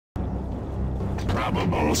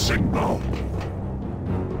Unprogrammable signal.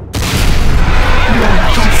 You're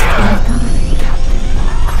just in time, Captain.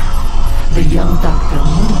 The young Dr.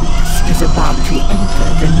 Moose is about to enter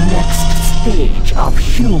the next stage of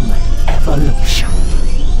human evolution.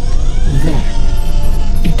 Then,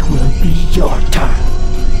 it will be your turn.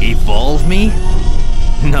 Evolve me?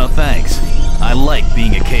 No thanks. I like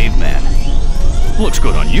being a caveman. Looks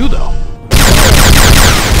good on you, though.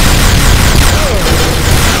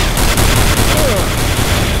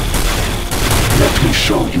 Let me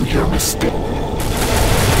show you your mistake.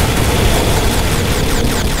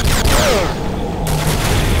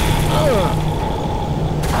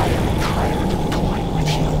 I am tired of toying with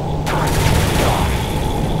you. Time to die.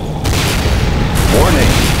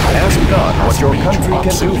 Warning! Ask not what your country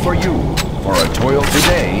can do for you, for a toil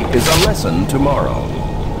today is a lesson tomorrow.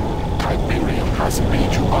 Tiberium has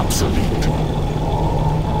made you obsolete.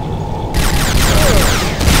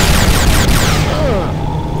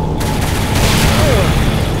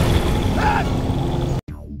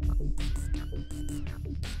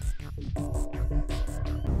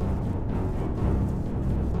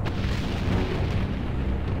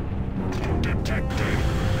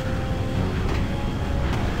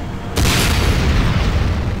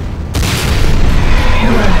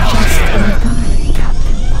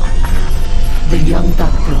 The young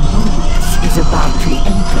Dr. Moose is about to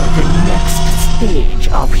enter the next stage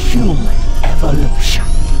of human evolution.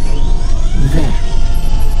 Then,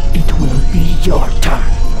 it will be your turn.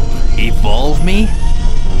 Evolve me?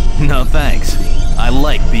 No thanks. I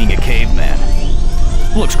like being a caveman.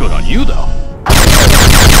 Looks good on you, though.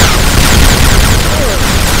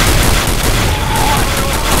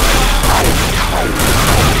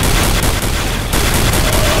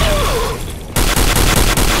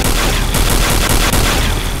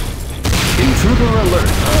 Intruder alert!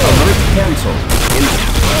 Alert cancelled.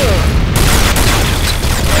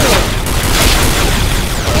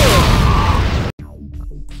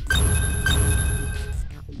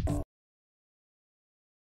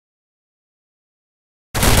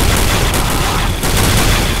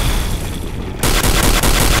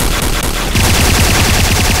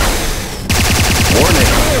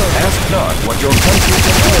 Warning! Ask not what your country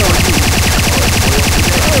can do for you.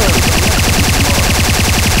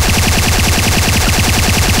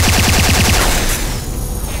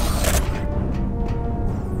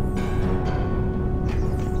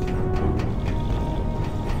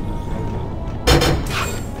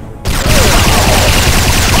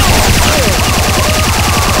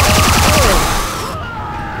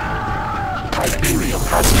 Tiberium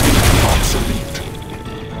has made you obsolete.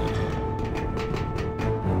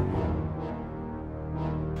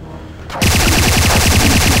 Tiberium has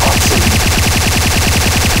made you obsolete.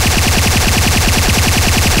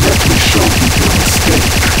 Let me show you your mistake.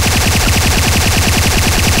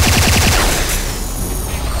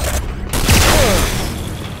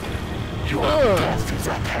 Your death is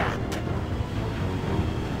at hand.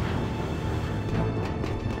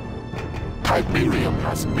 Tiberium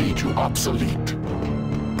has made you obsolete.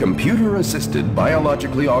 Computer-assisted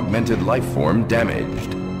biologically augmented life form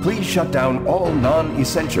damaged. Please shut down all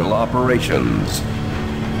non-essential operations.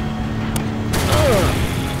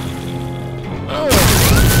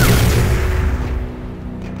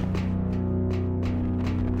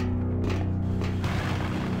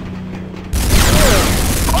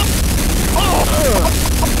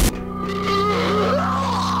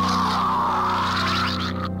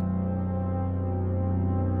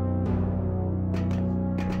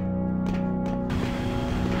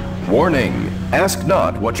 Warning! Ask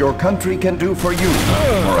not what your country can do for you,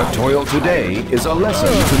 for a toil today is a lesson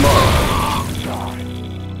tomorrow.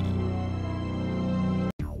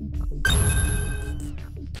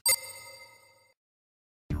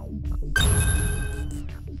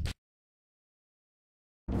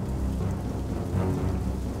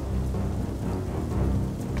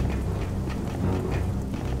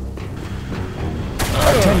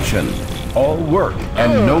 Attention! All work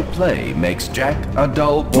and no play makes Jack a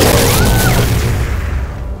dull boy.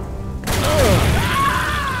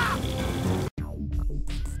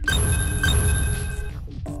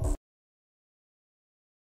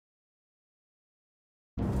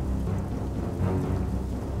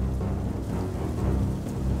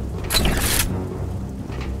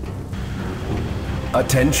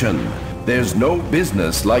 Attention! There's no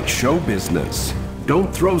business like show business.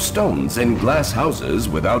 Don't throw stones in glass houses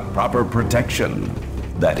without proper protection.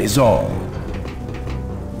 That is all.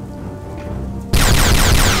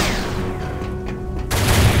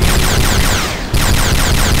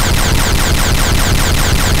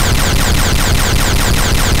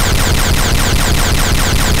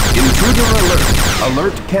 Intruder alert!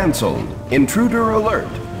 Alert cancelled! Intruder alert!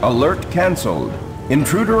 Alert cancelled!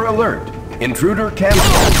 Intruder alert! Intruder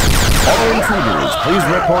cancelled! All intruders, please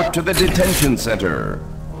report to the detention center.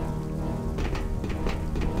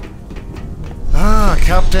 Ah,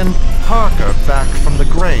 Captain Parker back from the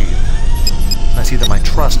grave. I see that my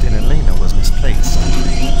trust in Elena was misplaced.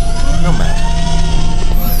 No matter.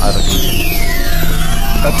 I've agreed.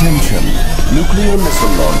 Attention! Nuclear missile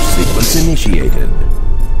launch sequence initiated.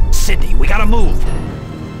 Sydney, we gotta move!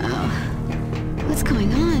 What's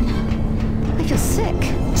going on? I feel sick.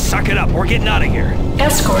 Suck it up, we're getting out of here.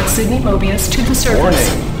 Escort Sydney Mobius to the surface.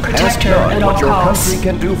 Warning! Protect Ask her not at all what your costs.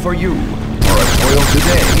 country can do for you. For a toil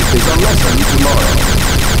today is a lesson tomorrow.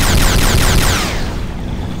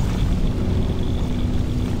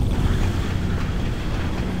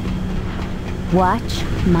 Watch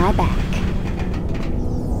my back.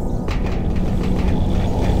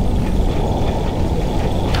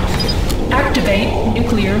 Activate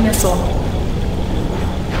nuclear missile.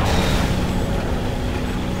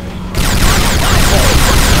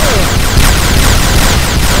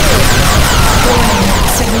 Warning,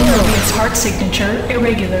 Sydney Mobius heart signature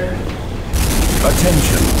irregular.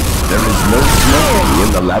 Attention! There is no smoking in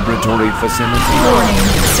the laboratory facility. Warning,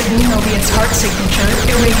 Sydney Mobius heart signature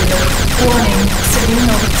irregular. Warning,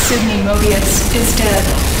 Sydney Mobius is dead.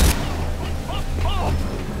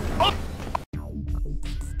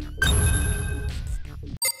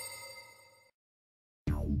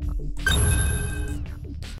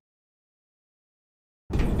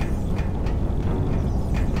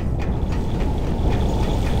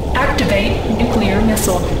 Activate nuclear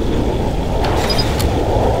missile.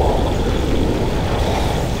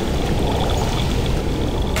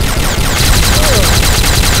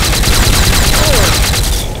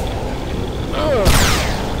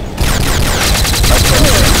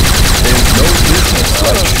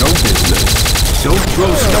 Like show business. Don't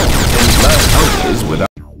throw stones in glass houses without...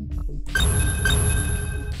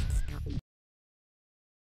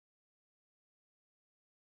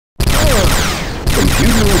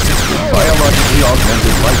 Computer-assisted biologically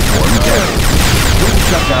augmented life form damage. Please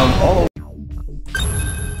shut down all...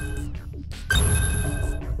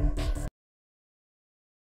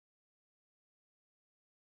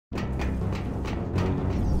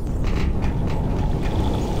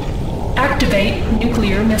 Activate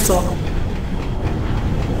nuclear missile.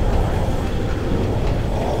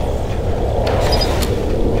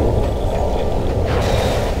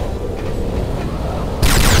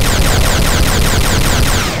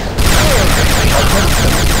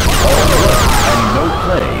 And no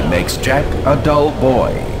play makes Jack a dull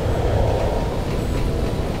boy.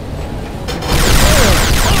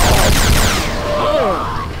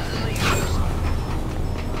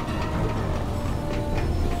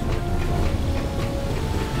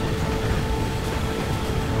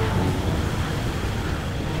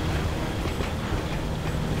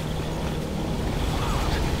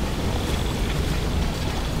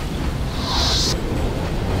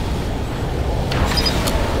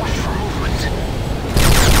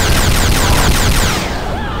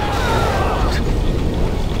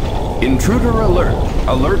 Intruder alert!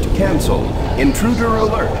 Alert cancelled! Intruder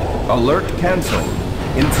alert! Alert cancelled!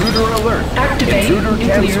 Intruder alert! Activate Intruder nuclear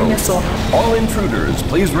cancelled! missile. All intruders,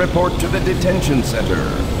 please report to the detention center.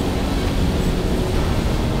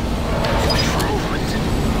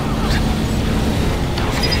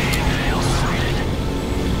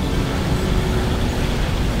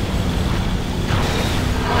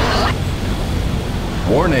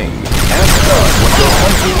 Warning! Ask God what your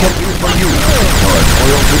country can do for you, for a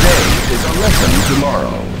toil today is a lesson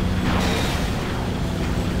tomorrow.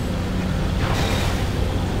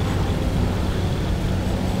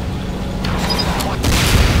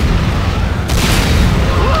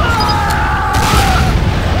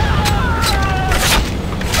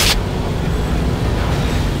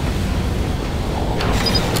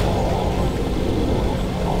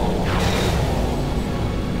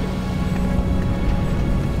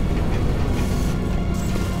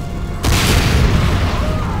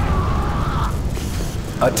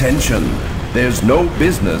 Attention! There's no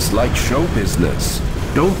business like show business.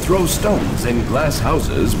 Don't throw stones in glass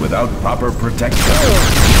houses without proper protection.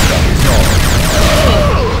 That is all.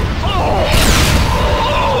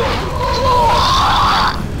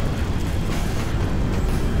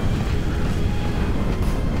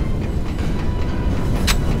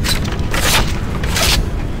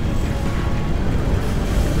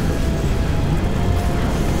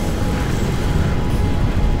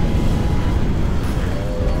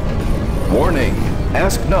 Warning!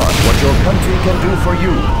 Ask not what your country can do for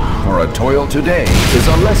you, for a toil today is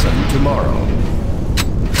a lesson tomorrow.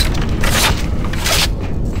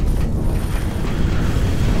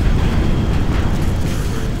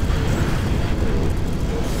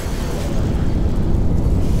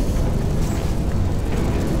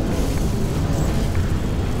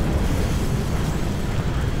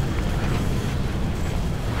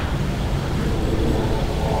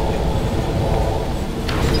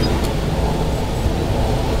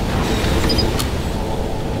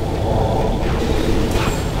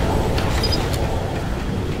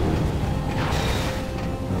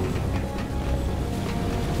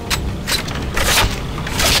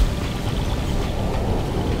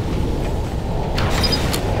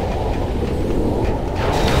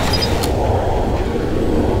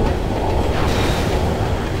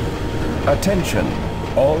 Attention!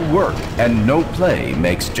 All work and no play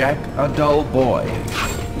makes Jack a dull boy.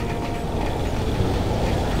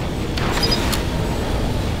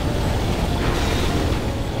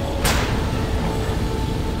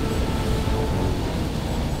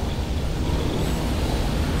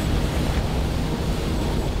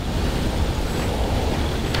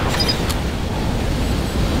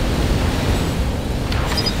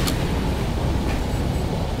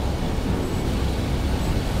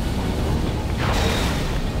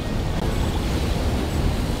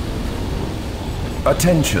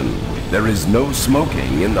 Attention! There is no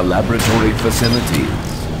smoking in the laboratory facilities.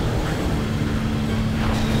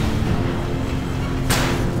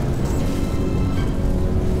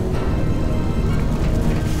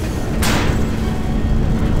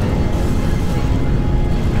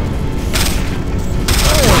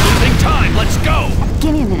 We're losing time. Let's go.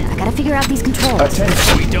 Give me a minute. I gotta figure out these controls.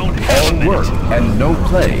 Attention! We don't have a All minute. work and no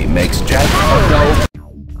play makes Jack a dull.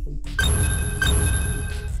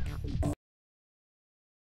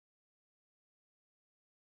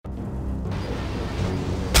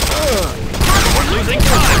 We're losing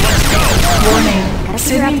time. Let's go. Warning,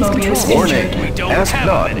 Sidney Mobius injured. We don't Ask have a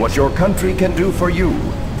not minute. what your country can do for you,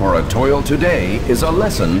 for a toil today is a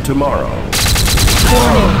lesson tomorrow.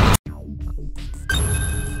 Warning,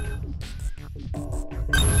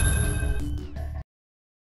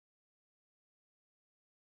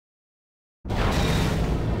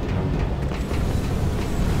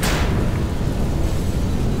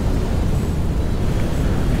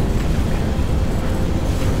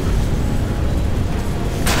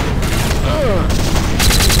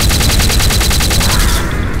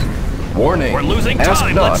 Warning! We're losing Ask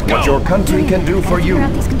time. not Let's what go. your country can do for you, Figure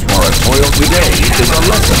out these for controls. a toil today is a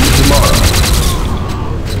lesson tomorrow.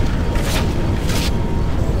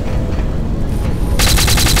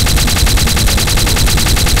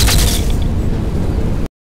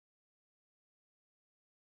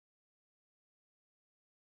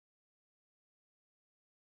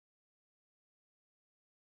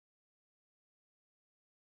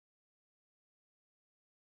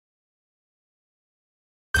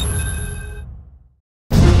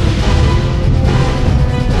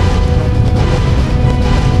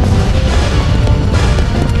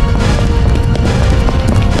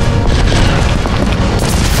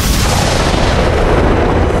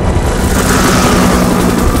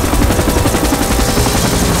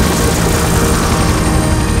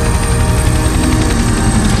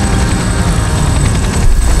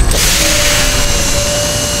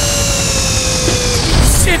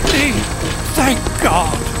 Sydney! Thank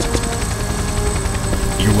God!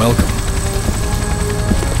 You're welcome.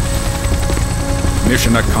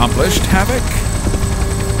 Mission accomplished, Havoc?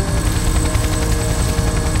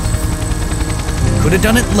 Could have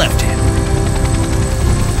done it left-handed.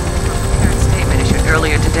 Statement issued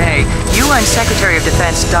earlier today, UN Secretary of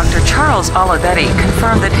Defense Dr. Charles Olivetti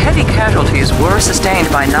confirmed that heavy casualties were sustained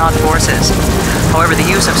by NOD forces. However, the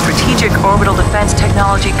use of strategic orbital defense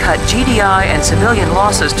technology cut GDI and civilian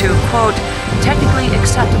losses to, quote, technically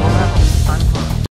acceptable levels.